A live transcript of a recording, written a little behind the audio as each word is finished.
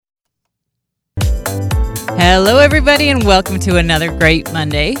Hello, everybody, and welcome to another great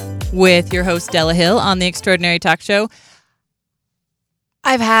Monday with your host, Della Hill, on the Extraordinary Talk Show.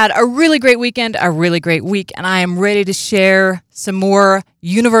 I've had a really great weekend, a really great week, and I am ready to share some more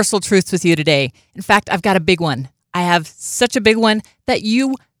universal truths with you today. In fact, I've got a big one. I have such a big one that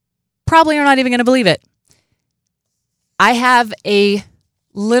you probably are not even going to believe it. I have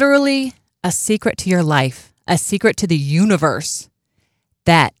literally a secret to your life, a secret to the universe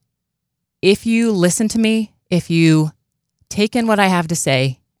that if you listen to me, if you take in what I have to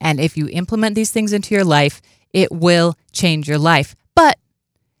say, and if you implement these things into your life, it will change your life. But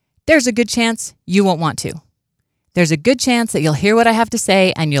there's a good chance you won't want to. There's a good chance that you'll hear what I have to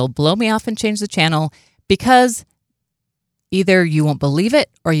say and you'll blow me off and change the channel because either you won't believe it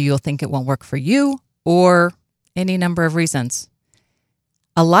or you'll think it won't work for you or any number of reasons.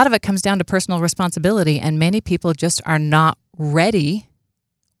 A lot of it comes down to personal responsibility, and many people just are not ready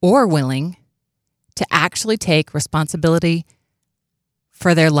or willing to actually take responsibility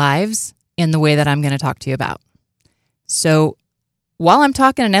for their lives in the way that I'm going to talk to you about. So while I'm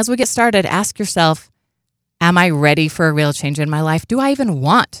talking and as we get started, ask yourself, am I ready for a real change in my life? Do I even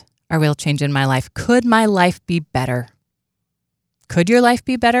want a real change in my life? Could my life be better? Could your life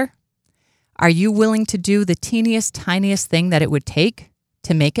be better? Are you willing to do the teeniest, tiniest thing that it would take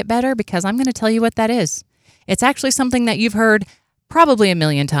to make it better? Because I'm going to tell you what that is. It's actually something that you've heard probably a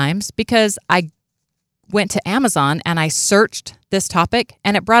million times because I went to Amazon and I searched this topic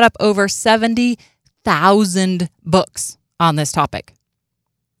and it brought up over 70,000 books on this topic.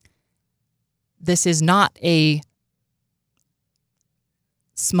 This is not a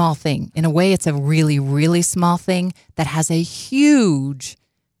small thing. In a way, it's a really, really small thing that has a huge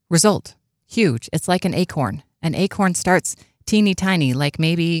result. Huge. It's like an acorn. An acorn starts teeny tiny, like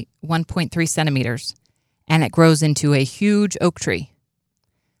maybe 1.3 centimeters. And it grows into a huge oak tree.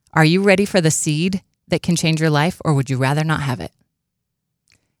 Are you ready for the seed that can change your life, or would you rather not have it?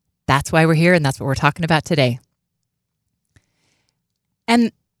 That's why we're here, and that's what we're talking about today.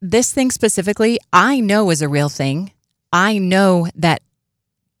 And this thing specifically, I know is a real thing. I know that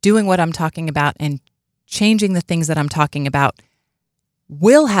doing what I'm talking about and changing the things that I'm talking about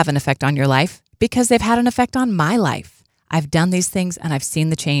will have an effect on your life because they've had an effect on my life. I've done these things and I've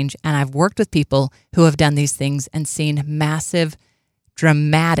seen the change, and I've worked with people who have done these things and seen massive,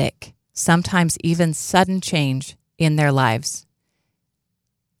 dramatic, sometimes even sudden change in their lives.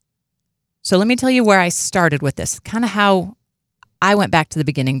 So let me tell you where I started with this, kind of how I went back to the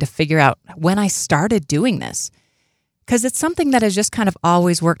beginning to figure out when I started doing this, because it's something that has just kind of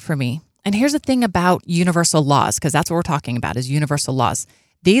always worked for me. And here's the thing about universal laws, because that's what we're talking about is universal laws.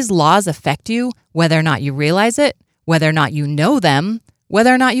 These laws affect you whether or not you realize it, whether or not you know them,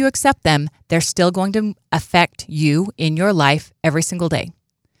 whether or not you accept them. They're still going to affect you in your life every single day.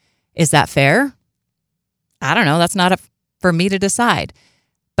 Is that fair? I don't know. That's not for me to decide.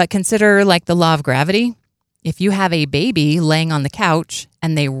 But consider like the law of gravity. If you have a baby laying on the couch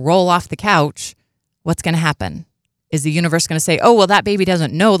and they roll off the couch, what's going to happen? Is the universe going to say, oh, well, that baby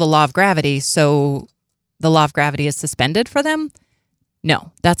doesn't know the law of gravity, so the law of gravity is suspended for them?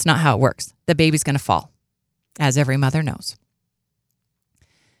 No, that's not how it works. The baby's going to fall, as every mother knows.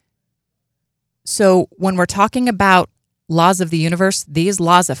 So when we're talking about laws of the universe, these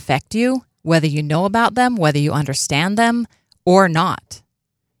laws affect you, whether you know about them, whether you understand them or not.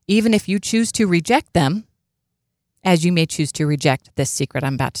 Even if you choose to reject them, as you may choose to reject this secret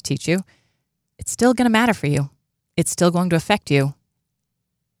I'm about to teach you, it's still going to matter for you. It's still going to affect you.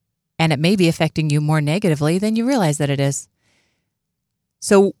 And it may be affecting you more negatively than you realize that it is.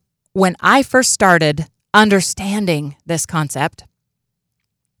 So when I first started understanding this concept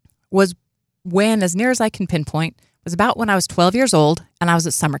was when, as near as I can pinpoint, was about when I was 12 years old and I was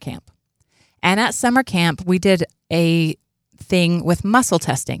at summer camp. And at summer camp, we did a thing with muscle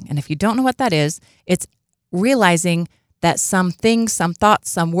testing. And if you don't know what that is, it's realizing that some things, some thoughts,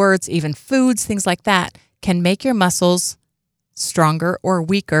 some words, even foods, things like that can make your muscles stronger or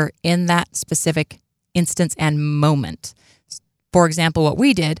weaker in that specific instance and moment. For example, what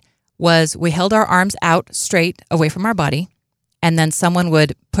we did was we held our arms out straight away from our body, and then someone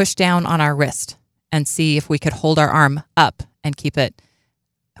would push down on our wrist and see if we could hold our arm up and keep it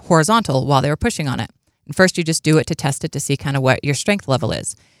horizontal while they were pushing on it. And first you just do it to test it to see kind of what your strength level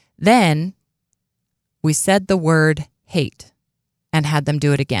is. Then we said the word hate and had them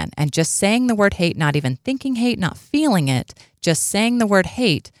do it again. And just saying the word hate, not even thinking hate, not feeling it, just saying the word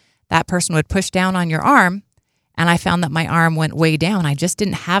hate, that person would push down on your arm. And I found that my arm went way down. I just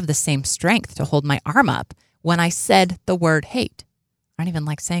didn't have the same strength to hold my arm up when I said the word hate. I don't even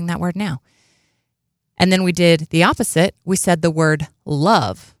like saying that word now. And then we did the opposite. We said the word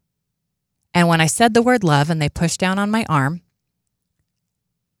love. And when I said the word love and they pushed down on my arm,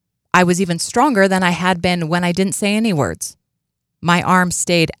 I was even stronger than I had been when I didn't say any words. My arm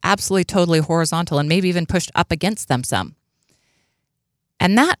stayed absolutely, totally horizontal and maybe even pushed up against them some.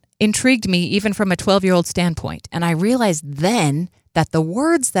 And that intrigued me even from a 12-year-old standpoint. And I realized then that the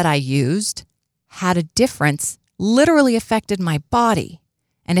words that I used had a difference, literally affected my body.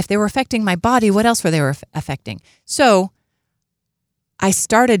 And if they were affecting my body, what else were they affecting? So I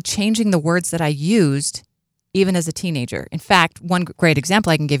started changing the words that I used even as a teenager. In fact, one great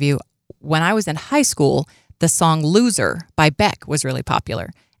example I can give you, when I was in high school, the song Loser by Beck was really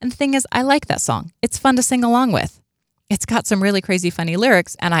popular. And the thing is, I like that song. It's fun to sing along with. It's got some really crazy, funny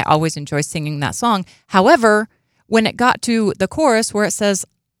lyrics, and I always enjoy singing that song. However, when it got to the chorus where it says,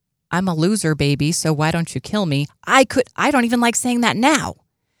 I'm a loser, baby, so why don't you kill me? I don't even like saying that now.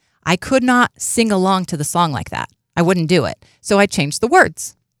 I could not sing along to the song like that. I wouldn't do it. So I changed the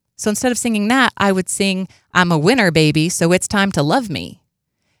words. So instead of singing that, I would sing, I'm a winner, baby, so it's time to love me.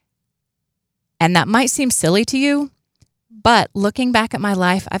 And that might seem silly to you, but looking back at my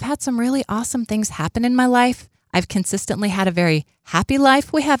life, I've had some really awesome things happen in my life. I've consistently had a very happy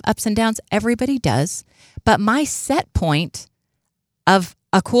life. We have ups and downs. Everybody does. But my set point of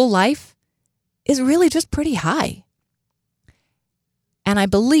a cool life is really just pretty high. And I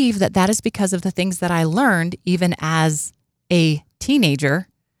believe that that is because of the things that I learned even as a teenager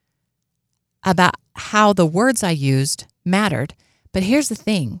about how the words I used mattered. But here's the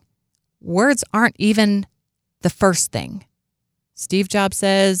thing. Words aren't even the first thing. Steve Jobs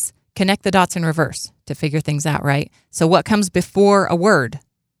says, connect the dots in reverse to figure things out, right? So what comes before a word?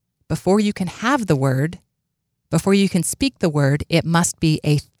 Before you can have the word, before you can speak the word, it must be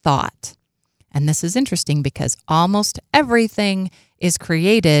a thought. And this is interesting because almost everything is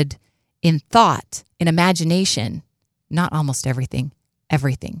created in thought, in imagination. Not almost everything,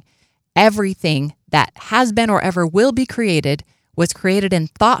 everything. Everything that has been or ever will be created was created in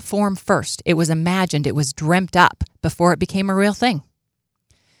thought form first. It was imagined, it was dreamt up before it became a real thing.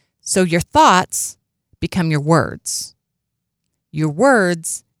 So your thoughts become your words. Your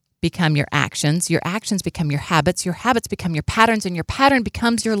words become your actions become your habits become your patterns, and your pattern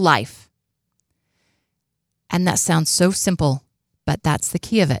becomes your life. And that sounds so simple, but that's the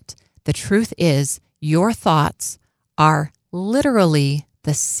key of it. The truth is, your thoughts are literally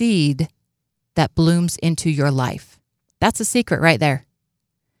the seed that blooms into your life. That's a secret right there.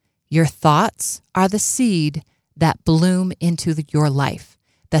 Your thoughts are the seed that bloom into your life.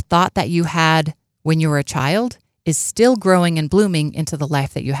 The thought that you had when you were a child is still growing and blooming into the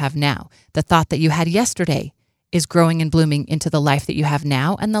life that you have now. The thought that you had yesterday is growing and blooming into the life that you have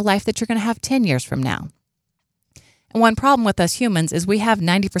now and the life that you're going to have 10 years from now. And one problem with us humans is we have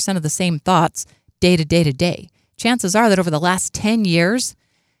 90% of the same thoughts day to day to day. Chances are that over the last 10 years,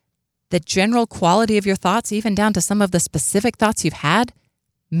 the general quality of your thoughts, even down to some of the specific thoughts you've had,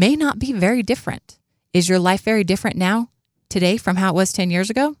 may not be very different. Is your life very different now, today, from how it was 10 years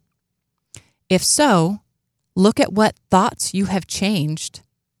ago? If so, look at what thoughts you have changed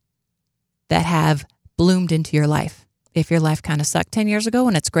that have bloomed into your life. If your life kind of sucked 10 years ago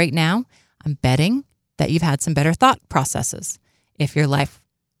and it's great now, I'm betting that you've had some better thought processes. If it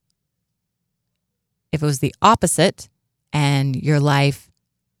was the opposite and your life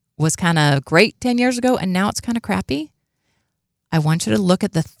was kind of great 10 years ago and now it's kind of crappy, I want you to look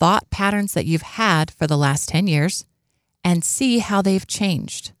at the thought patterns that you've had for the last 10 years and see how they've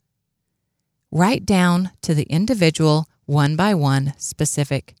changed. Write down to the individual, one by one,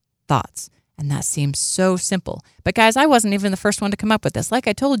 specific thoughts. And that seems so simple. But guys, I wasn't even the first one to come up with this. Like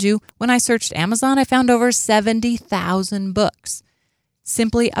I told you, when I searched Amazon, I found over 70,000 books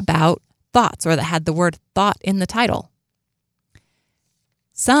simply about thoughts or that had the word thought in the title.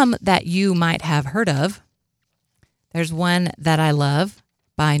 Some that you might have heard of. There's one that I love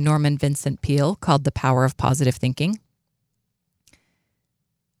by Norman Vincent Peale called The Power of Positive Thinking.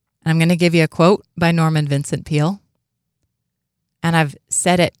 I'm going to give you a quote by Norman Vincent Peale. And I've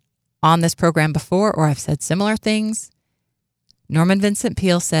said it on this program before, or I've said similar things. Norman Vincent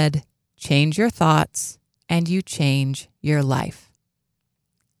Peale said, change your thoughts and you change your life.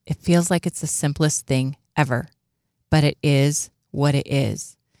 It feels like it's the simplest thing ever, but it is what it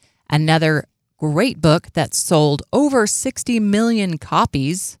is. Another great book that sold over 60 million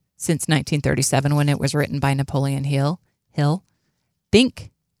copies since 1937 when it was written by Napoleon Hill,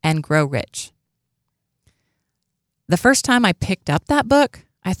 Think and Grow Rich. The first time I picked up that book,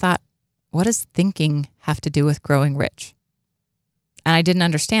 I thought, what does thinking have to do with growing rich? And I didn't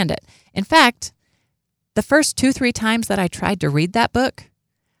understand it. In fact, the first 2-3 times that I tried to read that book,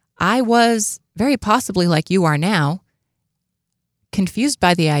 I was very possibly like you are now, confused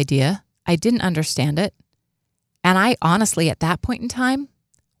by the idea I didn't understand it. And I honestly, at that point in time,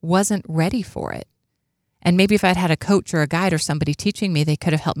 wasn't ready for it. And maybe if I'd had a coach or a guide or somebody teaching me, they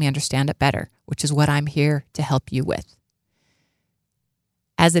could have helped me understand it better, which is what I'm here to help you with.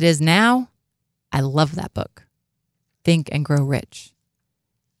 As it is now, I love that book, Think and Grow Rich.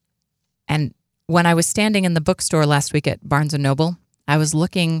 And when I was standing in the bookstore last week at Barnes & Noble, I was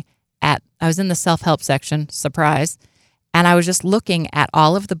in the self-help section, surprise, and I was just looking at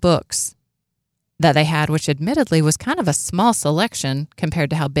all of the books that they had, which admittedly was kind of a small selection compared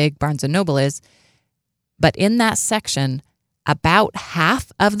to how big Barnes & Noble is. But in that section, about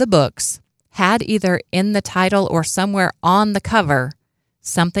half of the books had either in the title or somewhere on the cover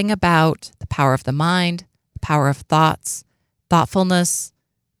something about the power of the mind, the power of thoughts, thoughtfulness,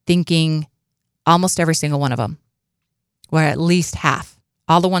 thinking, almost every single one of them, or at least half.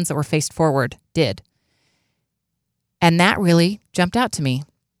 All the ones that were faced forward did. And that really jumped out to me.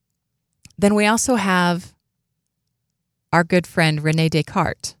 Then we also have our good friend René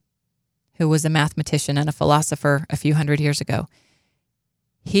Descartes, who was a mathematician and a philosopher a few hundred years ago.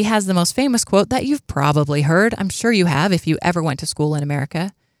 He has the most famous quote that you've probably heard. I'm sure you have if you ever went to school in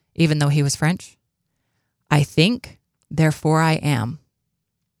America, even though he was French. I think, therefore I am.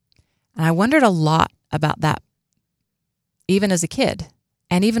 And I wondered a lot about that, even as a kid.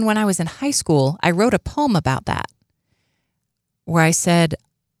 And even when I was in high school, I wrote a poem about that, where I said,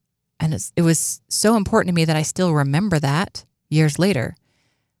 and it was so important to me that I still remember that years later.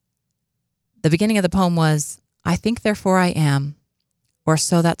 The beginning of the poem was, I think, therefore I am, or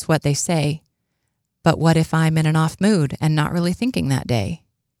so that's what they say. But what if I'm in an off mood and not really thinking that day?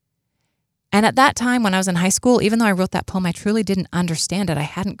 And at that time, when I was in high school, even though I wrote that poem, I truly didn't understand it. I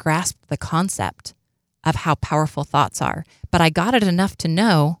hadn't grasped the concept of how powerful thoughts are. But I got it enough to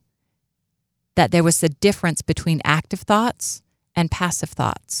know that there was a difference between active thoughts and passive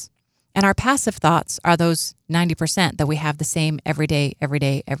thoughts. And our passive thoughts are those 90% that we have the same every day, every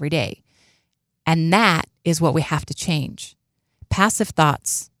day, every day. And that is what we have to change. Passive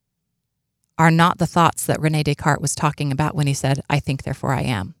thoughts are not the thoughts that René Descartes was talking about when he said, I think, therefore I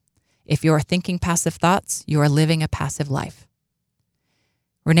am. If you're thinking passive thoughts, you are living a passive life.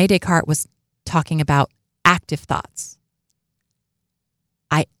 René Descartes was talking about active thoughts.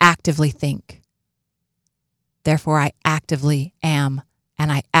 I actively think. Therefore, I actively am,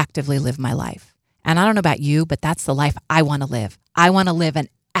 and I actively live my life. And I don't know about you, but that's the life I want to live. I want to live an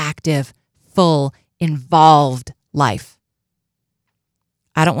active, full, involved life.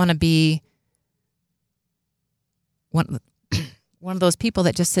 I don't want to be one of those people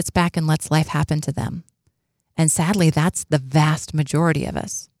that just sits back and lets life happen to them. And sadly, that's the vast majority of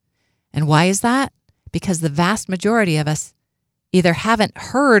us. And why is that? Because the vast majority of us either haven't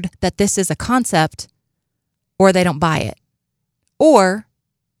heard that this is a concept or they don't buy it. Or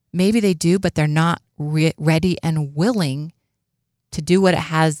maybe they do, but they're not ready and willing to do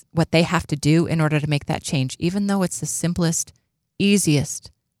what they have to do in order to make that change, even though it's the simplest,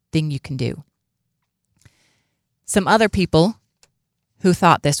 easiest thing you can do. Some other people who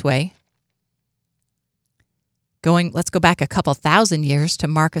thought this way, let's go back a couple thousand years to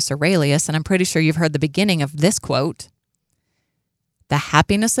Marcus Aurelius, and I'm pretty sure you've heard the beginning of this quote. The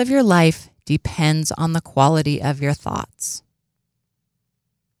happiness of your life depends on the quality of your thoughts.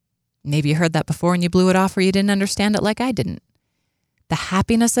 Maybe you heard that before and you blew it off, or you didn't understand it like I didn't. The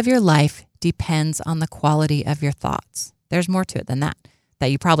happiness of your life depends on the quality of your thoughts. There's more to it than that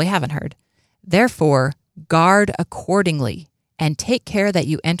you probably haven't heard. Therefore, guard accordingly and take care that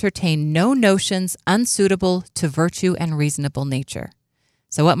you entertain no notions unsuitable to virtue and reasonable nature.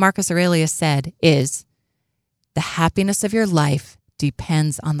 So what Marcus Aurelius said is, the happiness of your life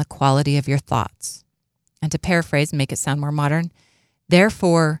depends on the quality of your thoughts. And to paraphrase and make it sound more modern,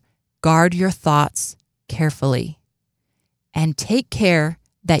 therefore, guard your thoughts carefully and take care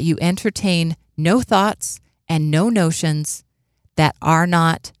that you entertain no thoughts and no notions that are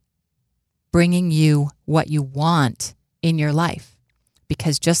not bringing you what you want in your life.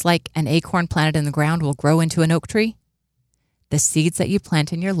 Because just like an acorn planted in the ground will grow into an oak tree, the seeds that you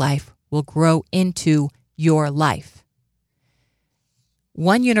plant in your life will grow into your life.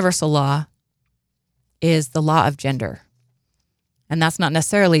 One universal law is the law of gender. And that's not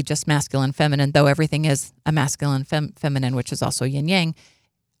necessarily just masculine, feminine, though everything is a masculine, feminine, which is also yin yang.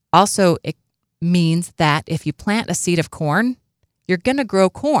 Also, it means that if you plant a seed of corn, you're going to grow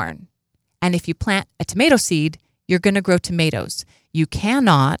corn. And if you plant a tomato seed, you're going to grow tomatoes. You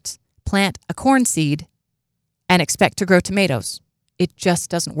cannot plant a corn seed and expect to grow tomatoes. It just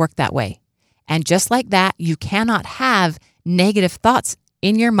doesn't work that way. And just like that, you cannot have negative thoughts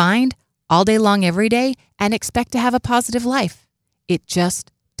in your mind all day long, every day, and expect to have a positive life. It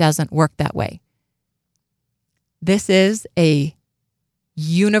just doesn't work that way. This is a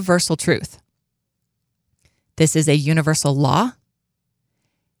universal truth. This is a universal law.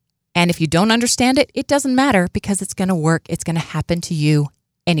 And if you don't understand it, it doesn't matter because it's going to work. It's going to happen to you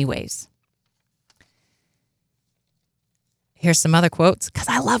anyways. Here's some other quotes because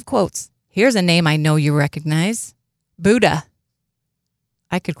I love quotes. Here's a name I know you recognize. Buddha.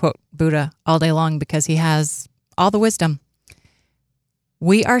 I could quote Buddha all day long because he has all the wisdom.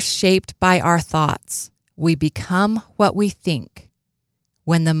 We are shaped by our thoughts. We become what we think.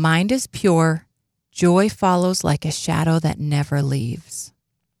 When the mind is pure, joy follows like a shadow that never leaves.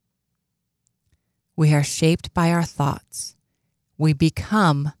 We are shaped by our thoughts. We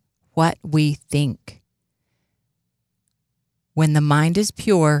become what we think. When the mind is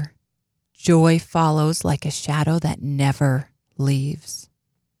pure, joy follows like a shadow that never leaves.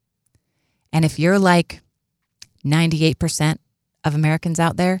 And if you're like 98% of Americans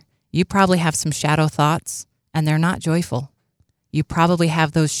out there, you probably have some shadow thoughts and they're not joyful. You probably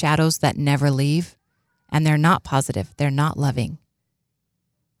have those shadows that never leave and they're not positive. They're not loving.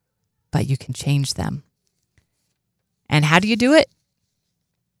 But you can change them. And how do you do it?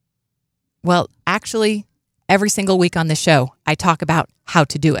 Well, actually, every single week on the show, I talk about how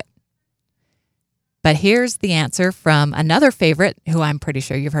to do it. But here's the answer from another favorite who I'm pretty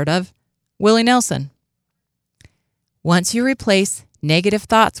sure you've heard of, Willie Nelson. Once you replace negative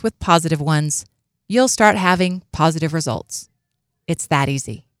thoughts with positive ones, you'll start having positive results. It's that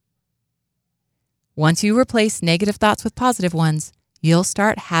easy. Once you replace negative thoughts with positive ones, you'll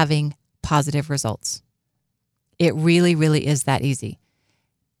start having positive results. It really, really is that easy.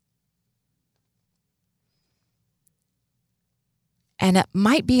 And it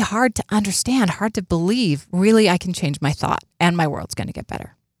might be hard to understand, hard to believe, really, I can change my thought and my world's going to get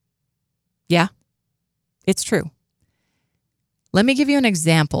better. Yeah, it's true. Let me give you an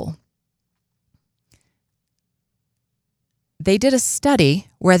example. They did a study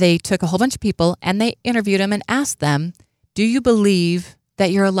where they took a whole bunch of people and they interviewed them and asked them, do you believe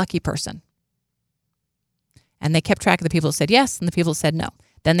that you're a lucky person? And they kept track of the people who said yes and the people who said no.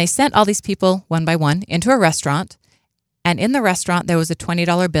 Then they sent all these people one by one into a restaurant. And in the restaurant, there was a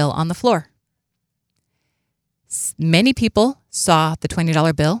 $20 bill on the floor. Many people saw the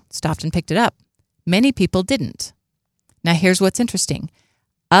 $20 bill, stopped and picked it up. Many people didn't. Now, here's what's interesting.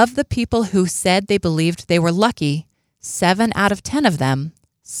 Of the people who said they believed they were lucky, 7 out of 10 of them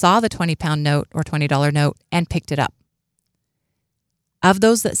saw the 20-pound note or $20 note and picked it up. Of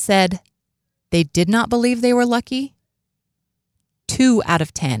those that said they did not believe they were lucky, 2 out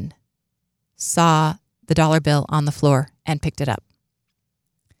of 10 saw the dollar bill on the floor and picked it up.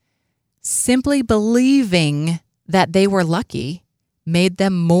 Simply believing that they were lucky made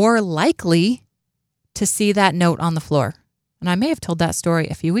them more likely to see that note on the floor. And I may have told that story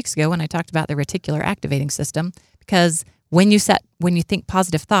a few weeks ago when I talked about the reticular activating system, because when you think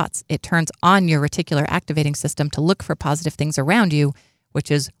positive thoughts, it turns on your reticular activating system to look for positive things around you,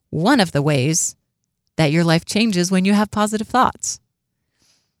 which is one of the ways that your life changes when you have positive thoughts.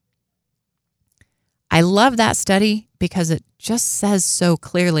 I love that study because it just says so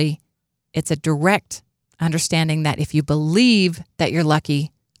clearly, it's a direct understanding that if you believe that you're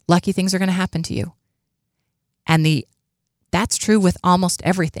lucky, lucky things are going to happen to you. And that's true with almost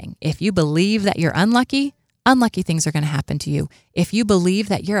everything. If you believe that you're unlucky, unlucky things are going to happen to you. If you believe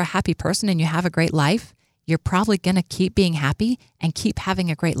that you're a happy person and you have a great life, you're probably going to keep being happy and keep having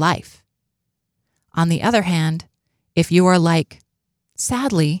a great life. On the other hand, if you are like,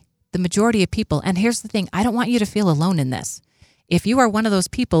 sadly, the majority of people, and here's the thing, I don't want you to feel alone in this. If you are one of those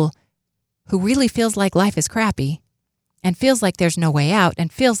people who really feels like life is crappy and feels like there's no way out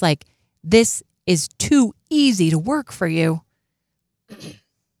and feels like this is too easy to work for you,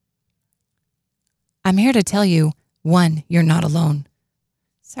 I'm here to tell you, 1, you're not alone.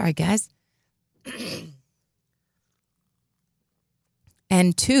 Sorry, guys.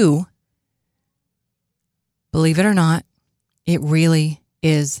 And 2, believe it or not, it really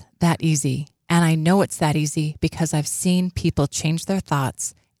is that easy. And I know it's that easy because I've seen people change their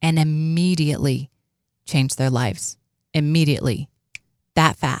thoughts and immediately change their lives. Immediately.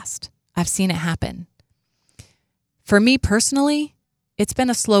 That fast. I've seen it happen. For me personally, it's been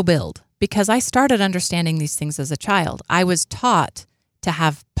a slow build because I started understanding these things as a child. I was taught to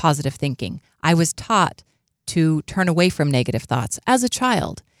have positive thinking. I was taught to turn away from negative thoughts as a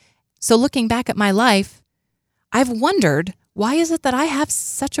child. So looking back at my life, I've wondered, why is it that I have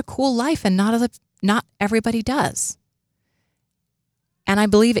such a cool life and not everybody does? And I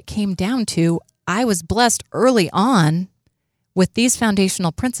believe it came down to I was blessed early on with these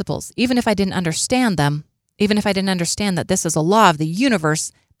foundational principles. Even if I didn't understand them, even if I didn't understand that this is a law of the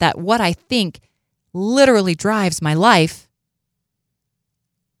universe that what I think literally drives my life,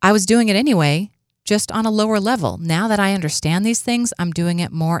 I was doing it anyway, just on a lower level. Now that I understand these things, I'm doing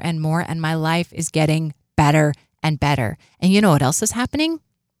it more and more, and my life is getting better and better. And you know what else is happening?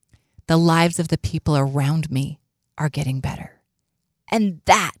 The lives of the people around me are getting better. And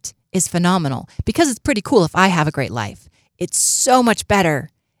that is phenomenal, because it's pretty cool if I have a great life. It's so much better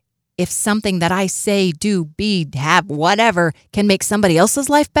if something that I say, do, be, have, whatever can make somebody else's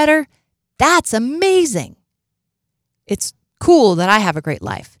life better. That's amazing. It's cool that I have a great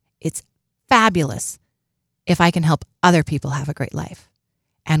life. It's fabulous if I can help other people have a great life.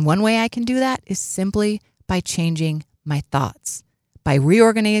 And one way I can do that is simply by changing my thoughts, by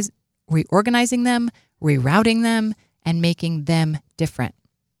reorganizing them, rerouting them, and making them different.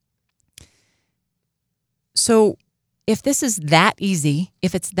 So if this is that easy,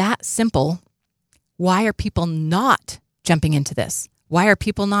 if it's that simple, why are people not jumping into this? Why are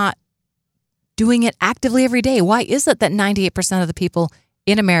people not doing it actively every day? Why is it that 98% of the people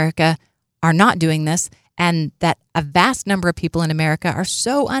in America are not doing this, and that a vast number of people in America are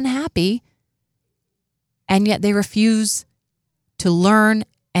so unhappy, and yet they refuse to learn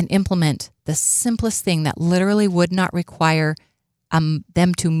and implement the simplest thing that literally would not require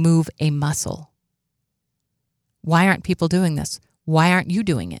them to move a muscle? Why aren't people doing this? Why aren't you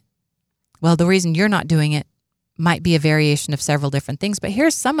doing it? Well, the reason you're not doing it might be a variation of several different things, but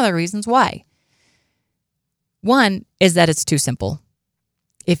here's some of the reasons why. One is that it's too simple.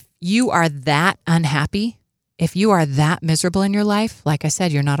 If you are that unhappy, if you are that miserable in your life, like I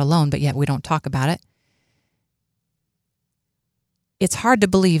said, you're not alone, but yet we don't talk about it. It's hard to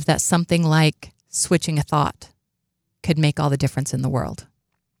believe that something like switching a thought could make all the difference in the world.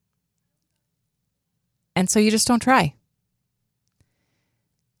 And so you just don't try.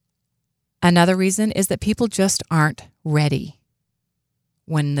 Another reason is that people just aren't ready.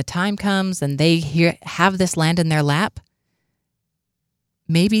 When the time comes and they have this land in their lap,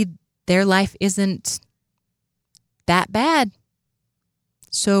 maybe their life isn't that bad.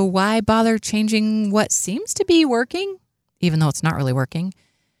 So why bother changing what seems to be working, even though it's not really working,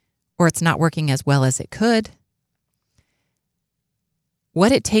 or it's not working as well as it could?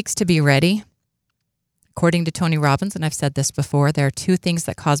 What it takes to be ready, according to Tony Robbins, and I've said this before, there are two things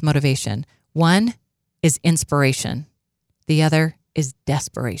that cause motivation. One is inspiration. The other is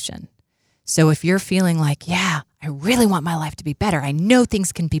desperation. So if you're feeling like, yeah, I really want my life to be better, I know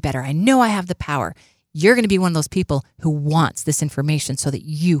things can be better, I know I have the power, you're going to be one of those people who wants this information so that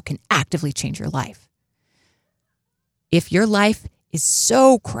you can actively change your life. If your life is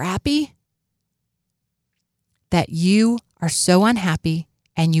so crappy that you are so unhappy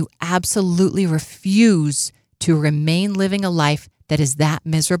and you absolutely refuse to remain living a life that is that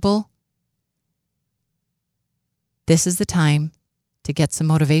miserable, this is the time to get some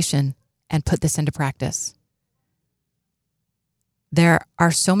motivation and put this into practice. There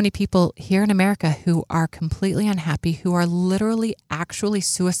are so many people here in America who are completely unhappy, who are literally actually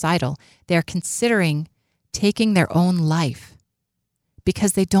suicidal. They're considering taking their own life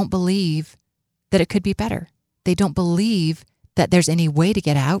because they don't believe that it could be better. They don't believe that there's any way to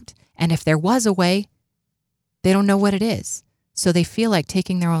get out. And if there was a way, they don't know what it is. So they feel like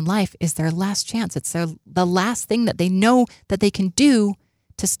taking their own life is their last chance. It's the last thing that they know that they can do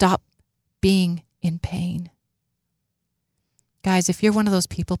to stop being in pain. Guys, if you're one of those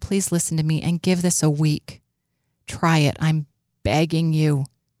people, please listen to me and give this a week. Try it. I'm begging you.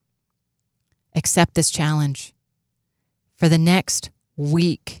 Accept this challenge. For the next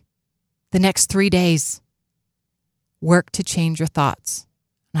week, the next 3 days, work to change your thoughts.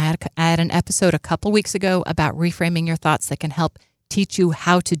 And I had an episode a couple weeks ago about reframing your thoughts that can help teach you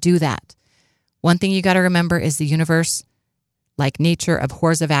how to do that. One thing you got to remember is the universe, like nature,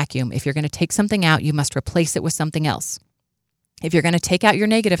 abhors a vacuum. If you're going to take something out, you must replace it with something else. If you're going to take out your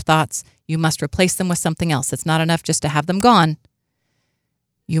negative thoughts, you must replace them with something else. It's not enough just to have them gone.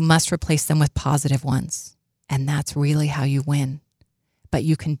 You must replace them with positive ones. And that's really how you win. But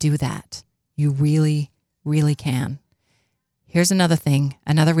you can do that. You really, really can. Here's another thing,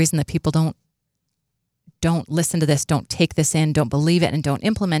 another reason that people don't listen to this, don't take this in, don't believe it, and don't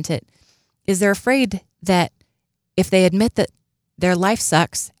implement it, is they're afraid that if they admit that their life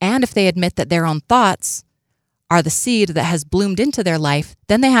sucks, and if they admit that their own thoughts are the seed that has bloomed into their life,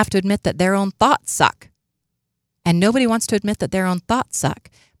 then they have to admit that their own thoughts suck. And nobody wants to admit that their own thoughts suck,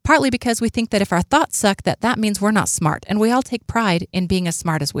 partly because we think that if our thoughts suck, that means we're not smart, and we all take pride in being as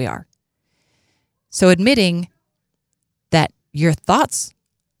smart as we are. So admitting that your thoughts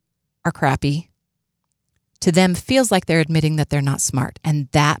are crappy to them feels like they're admitting that they're not smart. And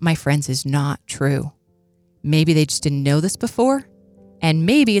that, my friends, is not true. Maybe they just didn't know this before. And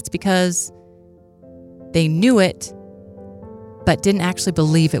maybe it's because they knew it, but didn't actually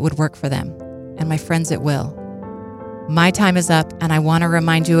believe it would work for them. And my friends, it will. My time is up, and I want to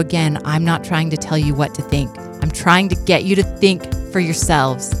remind you again, I'm not trying to tell you what to think. I'm trying to get you to think for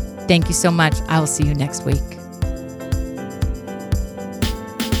yourselves. Thank you so much. I will see you next week.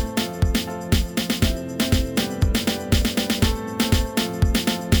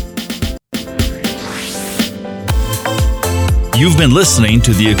 You've been listening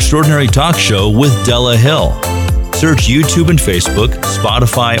to The Extraordinary Talk Show with Della Hill. Search YouTube and Facebook,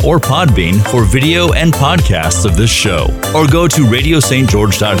 Spotify, or Podbean for video and podcasts of this show, or go to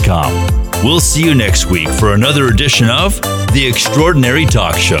radiostgeorge.com. We'll see you next week for another edition of The Extraordinary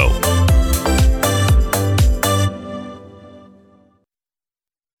Talk Show.